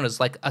go down as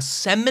like a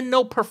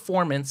seminal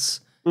performance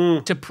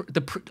to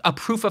a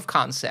proof of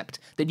concept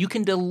that you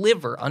can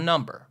deliver a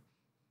number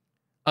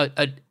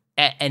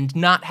and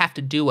not have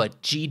to do a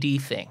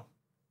GD thing.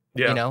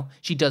 Yeah. You know,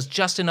 she does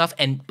just enough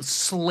and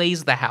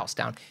slays the house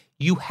down.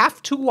 You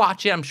have to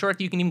watch it. I'm sure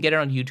you can even get it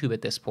on YouTube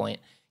at this point.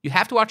 You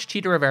have to watch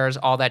Chita Rivera's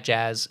All That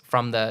Jazz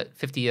from the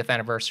 50th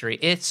anniversary.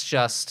 It's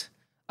just,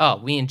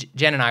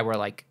 Jen and I were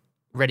like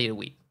ready to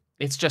weep.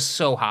 It's just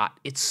so hot.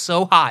 It's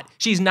so hot.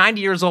 She's 90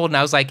 years old, and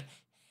I was like,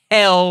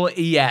 hell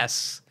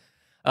yes.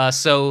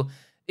 So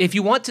if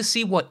you want to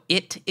see what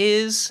it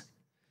is,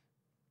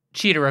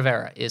 Chita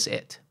Rivera is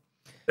it.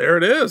 There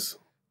it is.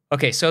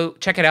 Okay, so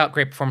check it out.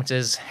 Great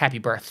performances. Happy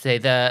birthday.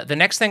 The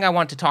next thing I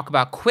want to talk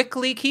about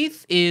quickly,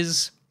 Keith,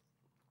 is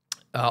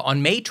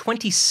on May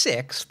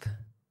 26th,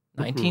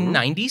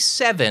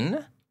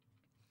 1997,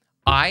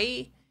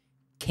 I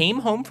came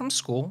home from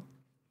school.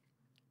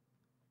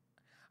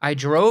 I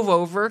drove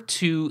over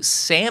to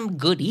Sam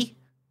Goody,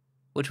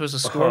 which was a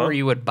store where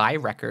you would buy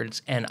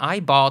records, and I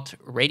bought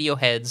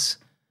Radiohead's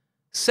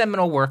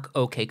seminal work,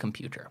 OK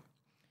Computer,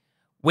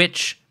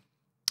 which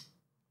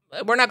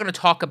we're not going to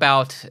talk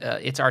about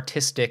its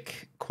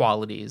artistic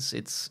qualities.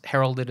 It's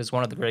heralded as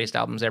one of the greatest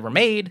albums ever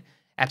made.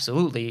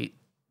 Absolutely,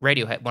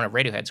 Radiohead, one of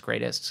Radiohead's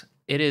greatest.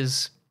 It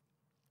is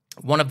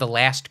one of the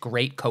last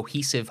great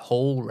cohesive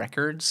whole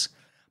records.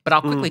 But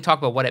I'll quickly talk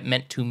about what it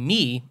meant to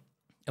me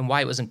and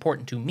why it was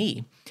important to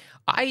me.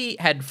 I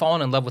had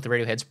fallen in love with the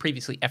Radiohead's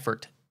previously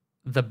effort,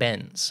 The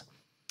Bends.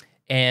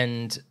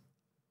 And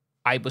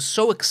I was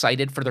so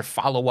excited for their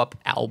follow-up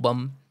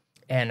album.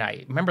 And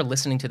I remember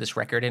listening to this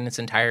record in its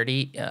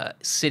entirety,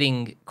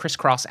 sitting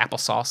crisscross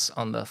applesauce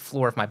on the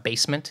floor of my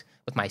basement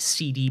with my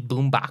CD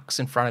boombox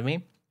in front of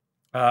me.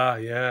 Ah,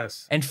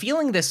 yes. And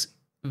feeling this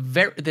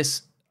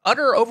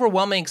utter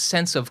overwhelming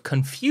sense of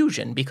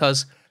confusion,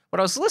 because what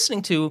I was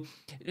listening to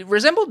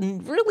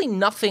resembled really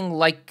nothing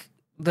like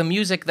the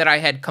music that I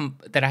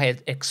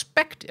had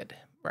expected.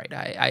 Right?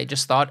 I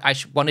just thought I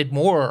wanted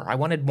more. I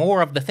wanted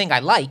more of the thing I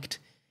liked,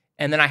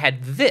 and then I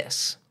had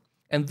this,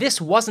 and this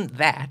wasn't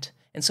that.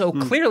 And so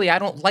clearly I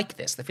don't like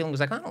this. The feeling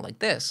was like, I don't like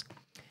this.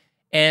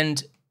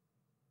 And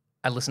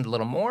I listened a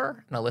little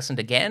more, and I listened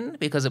again,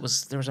 because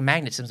there was a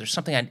magnetism. There's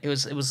something, it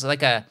was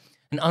like a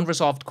an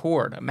unresolved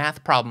chord, a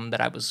math problem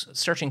that I was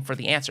searching for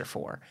the answer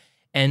for.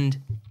 And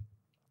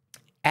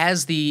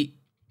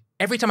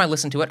every time I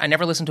listened to it, I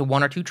never listened to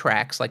one or two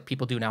tracks like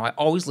people do now. I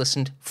always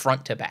listened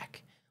front to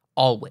back,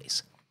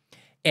 always.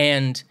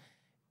 And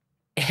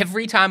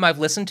every time I've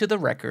listened to the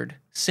record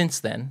since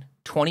then,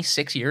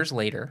 26 years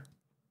later,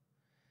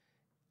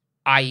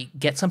 I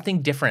get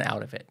something different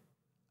out of it.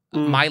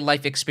 My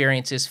life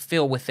experiences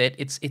fill with it.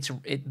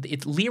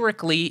 It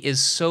lyrically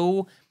is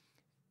so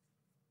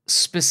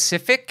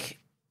specific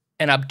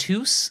and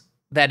obtuse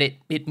that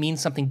it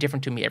means something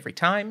different to me every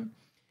time.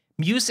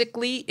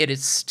 Musically, it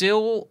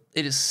still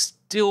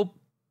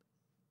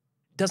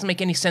doesn't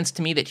make any sense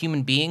to me that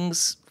human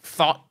beings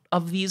thought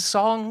of these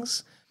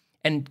songs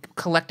and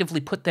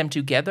collectively put them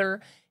together.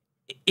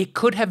 It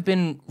could have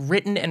been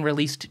written and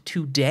released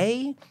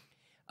today.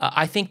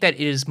 I think that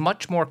it is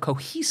much more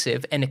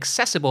cohesive and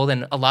accessible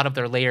than a lot of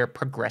their later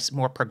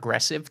more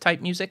progressive type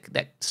music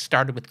that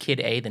started with Kid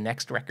A, the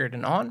next record,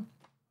 and on.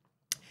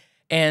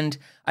 And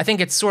I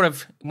think it's sort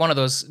of one of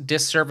those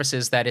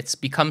disservices that it's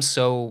become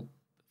so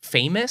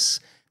famous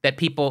that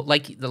people,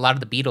 like a lot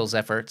of the Beatles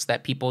efforts,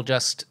 that people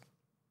just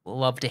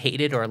love to hate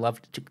it or love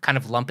to kind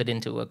of lump it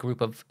into a group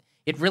of.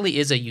 It really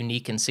is a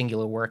unique and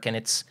singular work, and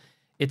it's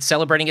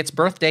celebrating its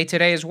birthday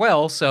today as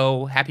well,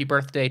 so happy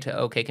birthday to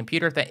OK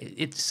Computer.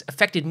 It's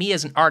affected me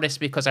as an artist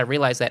because I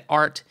realize that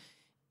art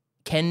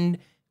can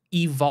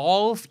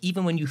evolve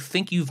even when you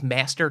think you've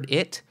mastered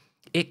it.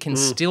 It can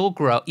still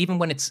grow. Even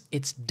when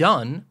it's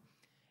done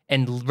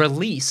and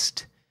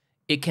released,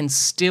 it can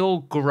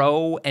still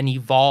grow and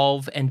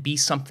evolve and be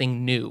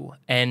something new.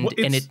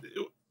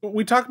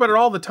 We talk about it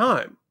all the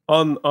time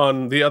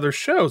on the other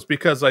shows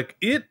because like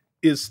it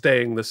is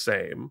staying the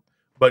same,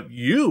 but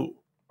you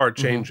are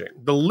changing.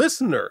 The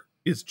listener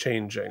is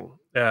changing.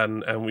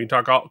 And we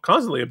talk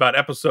constantly about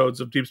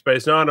episodes of Deep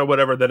Space Nine or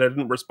whatever that I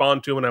didn't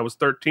respond to when I was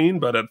 13,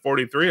 but at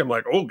 43, I'm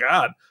like, oh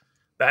God,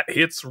 that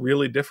hits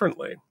really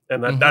differently.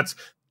 And that's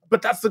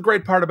the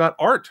great part about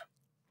art.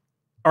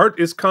 Art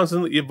is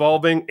constantly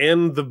evolving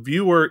and the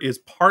viewer is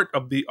part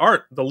of the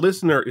art. The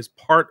listener is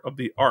part of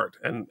the art.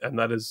 And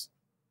that is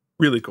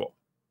really cool.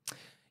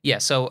 Yeah,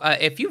 so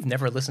if you've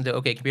never listened to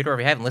OK Computer or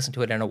if you haven't listened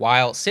to it in a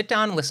while, sit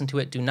down and listen to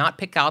it. Do not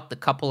pick out the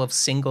couple of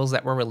singles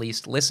that were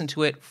released. Listen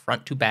to it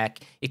front to back,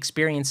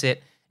 experience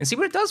it, and see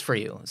what it does for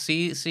you.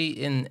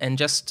 And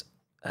just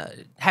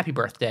happy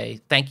birthday.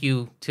 Thank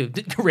you to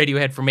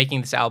Radiohead for making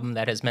this album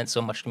that has meant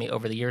so much to me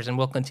over the years and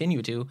will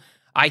continue to.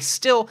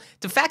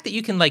 The fact that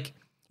you can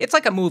it's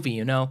like a movie,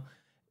 you know,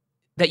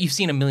 that you've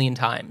seen a million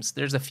times.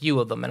 There's a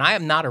few of them, and I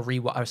am not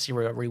a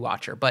serial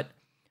rewatcher, but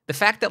the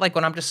fact that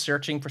when I'm just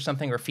searching for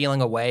something or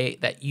feeling a way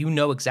that you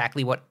know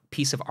exactly what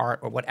piece of art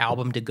or what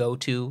album to go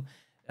to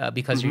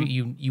because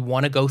you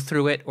want to go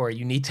through it or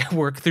you need to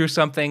work through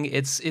something.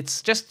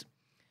 It's just,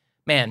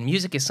 man,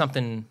 music is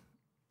something,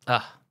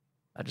 I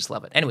just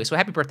love it. Anyway, so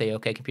happy birthday,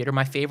 OK Computer,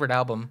 my favorite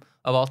album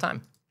of all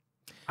time.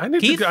 I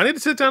need to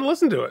sit down and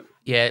listen to it.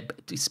 Yeah,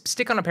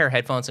 stick on a pair of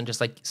headphones and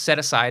just set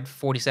aside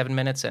 47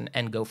 minutes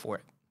and go for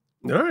it.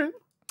 All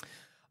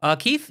right.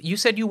 Keith, you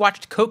said you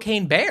watched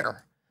Cocaine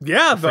Bear.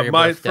 Yeah, for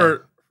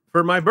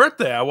my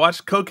birthday, I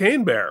watched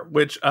Cocaine Bear,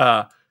 which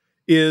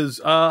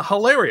is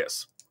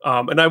hilarious.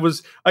 And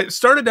I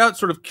started out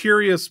sort of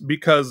curious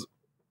because,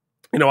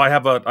 you know, I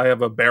have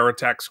a bear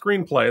attack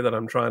screenplay that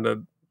I'm trying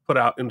to put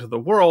out into the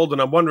world,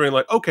 and I'm wondering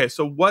okay,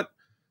 so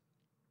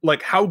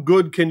how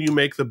good can you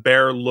make the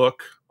bear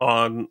look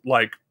on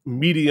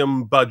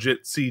medium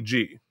budget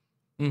CG,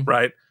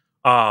 right?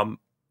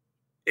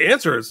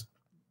 Answer is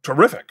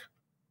terrific.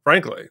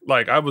 Frankly,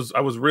 I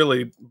was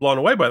really blown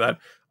away by that.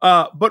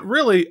 But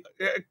really,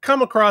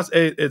 come across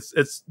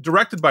it's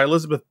directed by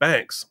Elizabeth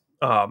Banks,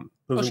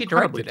 who's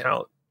incredibly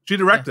talented. She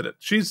directed it.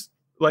 She's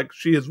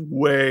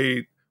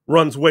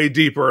runs way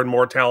deeper and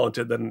more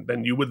talented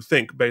than you would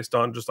think based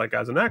on just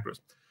as an actress.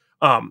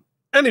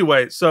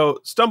 Anyway, so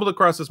stumbled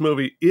across this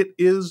movie. It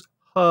is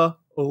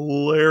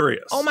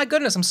hilarious. Oh my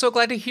goodness, I'm so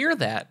glad to hear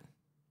that.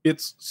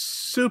 It's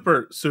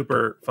super,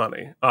 super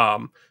funny.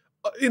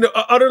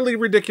 Utterly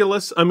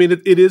ridiculous. I mean,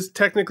 it is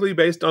technically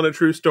based on a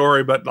true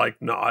story, but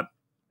not.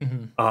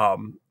 The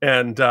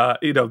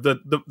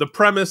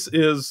premise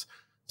is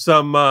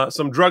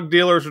some drug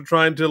dealers are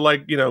trying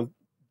to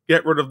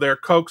get rid of their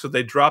coke, so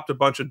they dropped a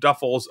bunch of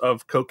duffels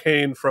of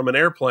cocaine from an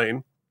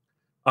airplane.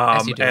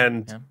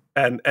 And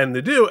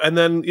they do, and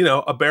then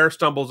a bear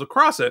stumbles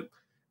across it,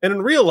 and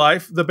in real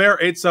life, the bear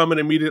ate some and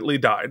immediately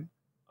died.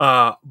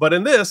 But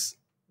in this,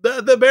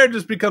 the bear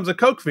just becomes a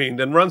coke fiend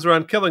and runs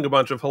around killing a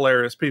bunch of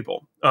hilarious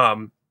people.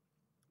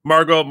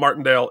 Margot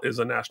Martindale is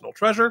a national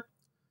treasure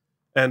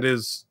and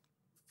is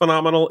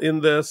phenomenal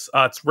in this.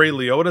 It's Ray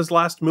Liotta's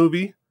last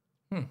movie.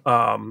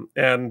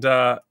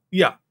 Anyway,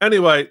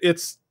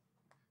 it's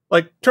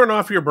turn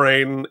off your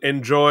brain,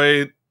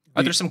 enjoy.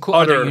 Are there some cool,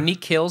 are there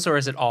unique kills, or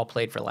is it all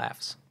played for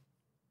laughs?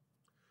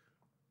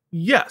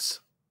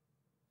 Yes.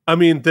 I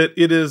mean, that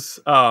it is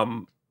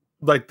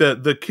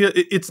the kill,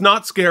 it's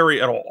not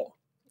scary at all.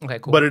 Okay,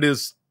 cool. But it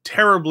is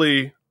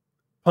terribly,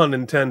 pun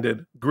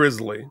intended,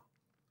 grisly.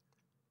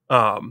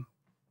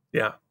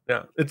 Yeah,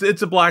 yeah.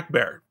 It's a black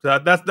bear.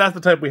 That's the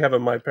type we have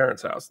in my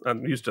parents' house.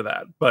 I'm used to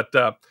that.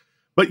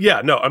 But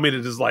yeah, no. I mean,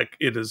 it is like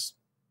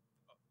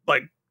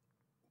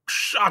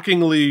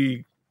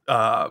shockingly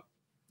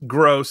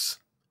gross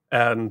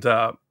and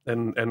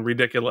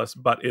ridiculous.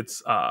 But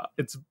it's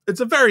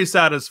a very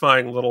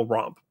satisfying little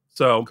romp.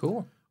 So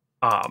Cool.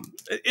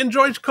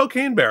 Enjoy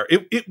Cocaine Bear.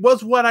 It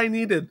was what I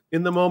needed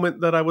in the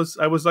moment that I was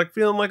like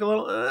feeling like a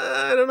little.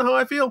 I don't know how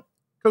I feel.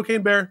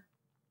 Cocaine Bear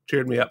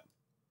cheered me up.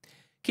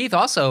 Keith,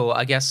 also,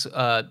 I guess,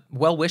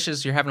 well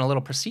wishes. You're having a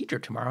little procedure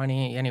tomorrow.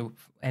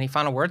 Any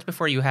final words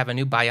before you have a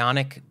new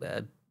bionic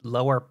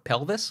lower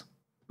pelvis?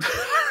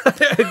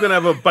 I'm gonna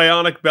have a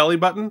bionic belly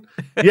button.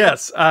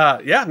 Yes.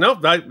 Yeah. No.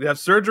 I have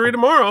surgery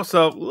tomorrow,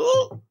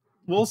 so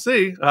we'll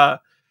see.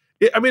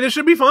 I mean, it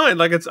should be fine.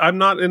 Like I'm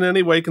not in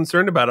any way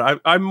concerned about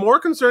it. I'm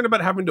more concerned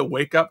about having to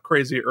wake up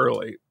crazy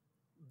early.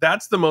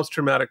 That's the most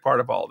traumatic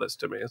part of all this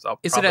to me.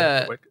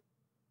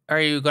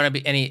 Are you going to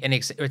be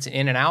it's an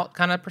in and out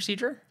kind of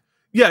procedure?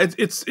 Yeah,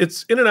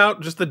 it's in and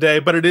out just the day,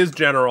 but it is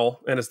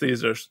general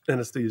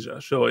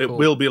anesthesia. So it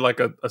will be like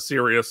a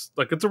serious,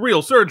 like it's a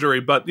real surgery,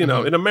 but you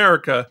know, in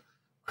America,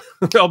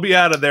 I'll be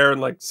out of there in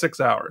like 6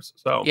 hours.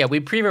 So yeah,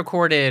 we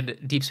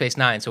pre-recorded Deep Space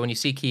Nine, so when you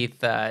see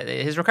Keith,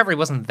 his recovery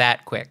wasn't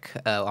that quick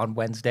on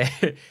Wednesday.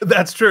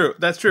 That's true.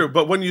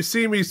 But when you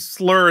see me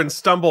slur and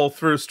stumble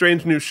through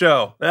Strange New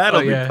Show,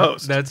 that'll be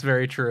post. That's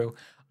very true.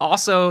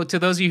 Also, to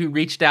those of you who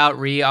reached out,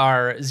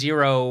 our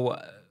Zero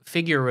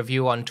figure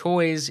review on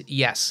toys.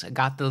 Yes, I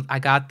got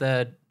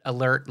the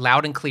alert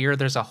loud and clear.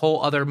 There's a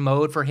whole other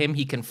mode for him.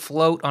 He can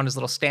float on his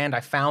little stand. I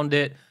found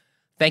it.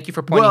 Thank you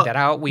for pointing that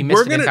out. We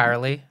missed it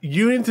entirely.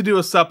 You need to do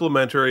a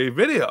supplementary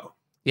video.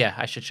 Yeah,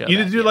 I should show you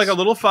need to do like a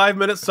little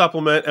 5-minute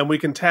supplement, and we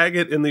can tag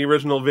it in the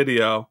original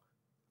video.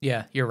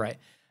 Yeah, you're right.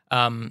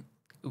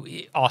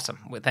 Awesome.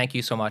 Thank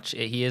you so much.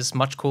 He is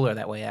much cooler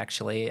that way,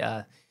 actually.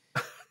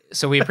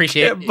 So we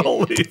appreciate it. I can't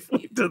believe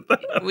we did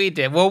that. We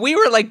did. Well, we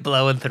were like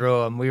blowing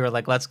through them. We were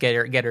like, let's get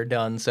her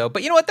done. So,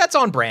 but you know what? That's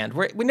on brand.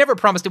 We never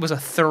promised it was a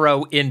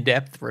thorough,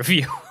 in-depth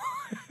review.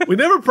 We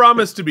never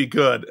promised to be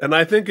good, and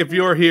I think if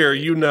you're here,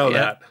 you know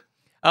that.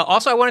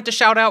 Also, I wanted to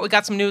shout out. We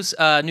got some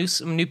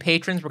new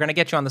patrons. We're gonna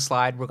get you on the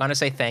slide. We're gonna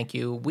say thank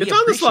you. It's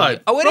on the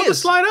slide. Oh, Throw the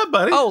slide up,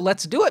 buddy. Oh,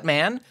 let's do it,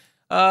 man.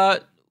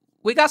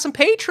 We got some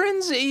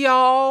patrons,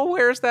 y'all.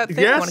 Where's that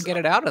thing? I want to get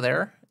it out of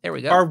there. There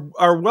we go.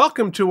 Our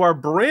welcome to our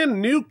brand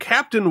new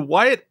Captain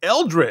Wyatt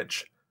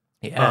Eldridge.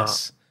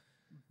 Yes.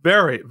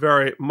 Very,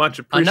 very much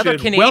appreciated. Another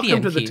Canadian.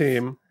 Welcome to the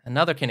team.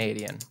 Another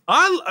Canadian.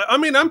 I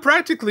mean, I'm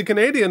practically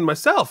Canadian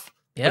myself.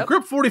 Yep. I grew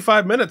up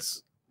 45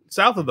 minutes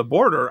south of the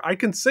border. I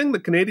can sing the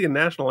Canadian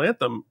national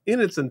anthem in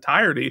its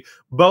entirety,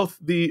 both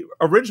the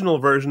original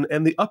version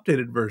and the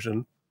updated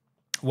version.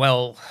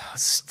 Well,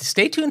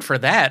 stay tuned for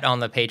that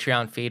on the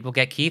Patreon feed. We'll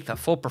get Keith a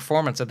full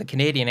performance of the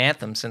Canadian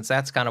anthem, since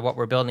that's kind of what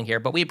we're building here.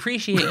 But we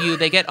appreciate you.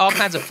 They get all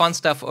kinds of fun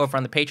stuff over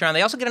on the Patreon.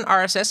 They also get an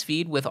RSS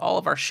feed with all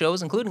of our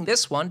shows, including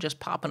this one, just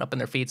popping up in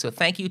their feed. So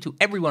thank you to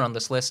everyone on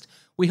this list.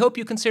 We hope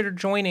you consider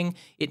joining.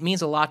 It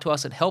means a lot to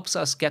us. It helps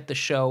us get the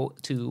show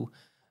to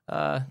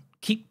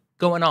keep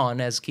going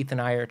on as Keith and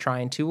I are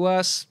trying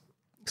to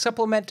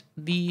supplement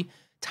the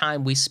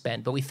time we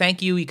spend. But we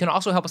thank you. You can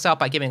also help us out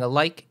by giving a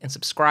like and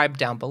subscribe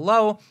down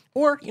below,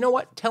 or you know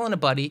what, telling a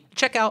buddy,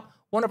 check out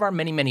one of our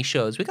many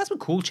shows. We got some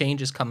cool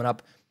changes coming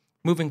up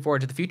moving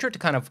forward to the future to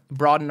kind of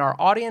broaden our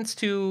audience,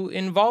 to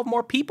involve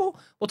more people.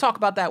 We'll talk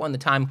about that when the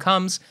time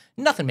comes.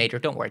 Nothing major.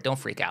 Don't worry. Don't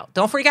freak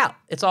out.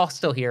 It's all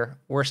still here.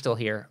 We're still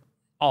here.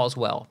 All's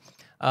well.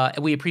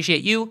 We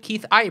appreciate you,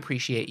 Keith. I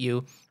appreciate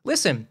you.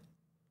 Listen,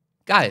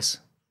 guys,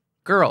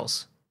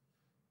 girls,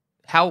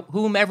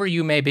 whomever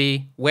you may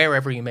be,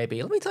 wherever you may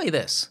be, let me tell you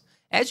this.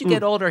 As you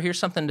get older, here's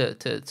something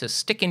to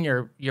stick in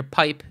your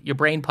pipe, your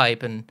brain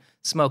pipe, and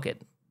smoke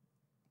it.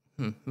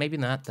 Maybe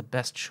not the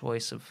best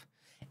choice of...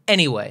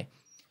 Anyway,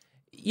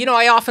 you know,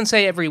 I often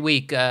say every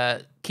week,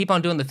 keep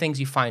on doing the things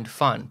you find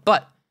fun.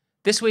 But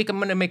this week, I'm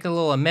going to make a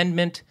little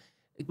amendment.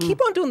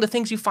 Keep on doing the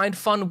things you find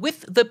fun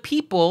with the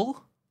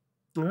people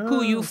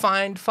who you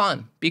find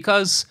fun.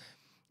 Because...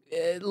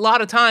 a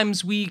lot of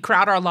times we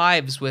crowd our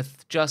lives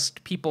with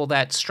just people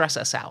that stress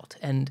us out.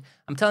 And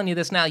I'm telling you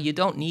this now, you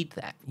don't need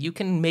that. You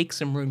can make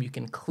some room. You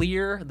can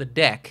clear the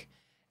deck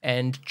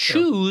and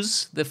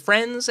choose the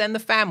friends and the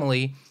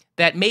family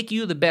that make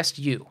you the best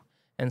you.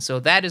 And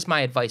so that is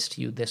my advice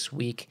to you this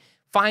week.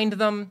 Find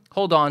them,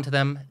 hold on to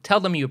them,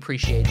 tell them you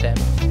appreciate them,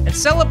 and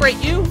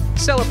celebrate you,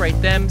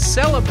 celebrate them,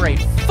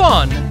 celebrate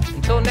fun.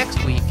 Until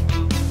next week,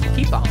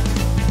 keep on.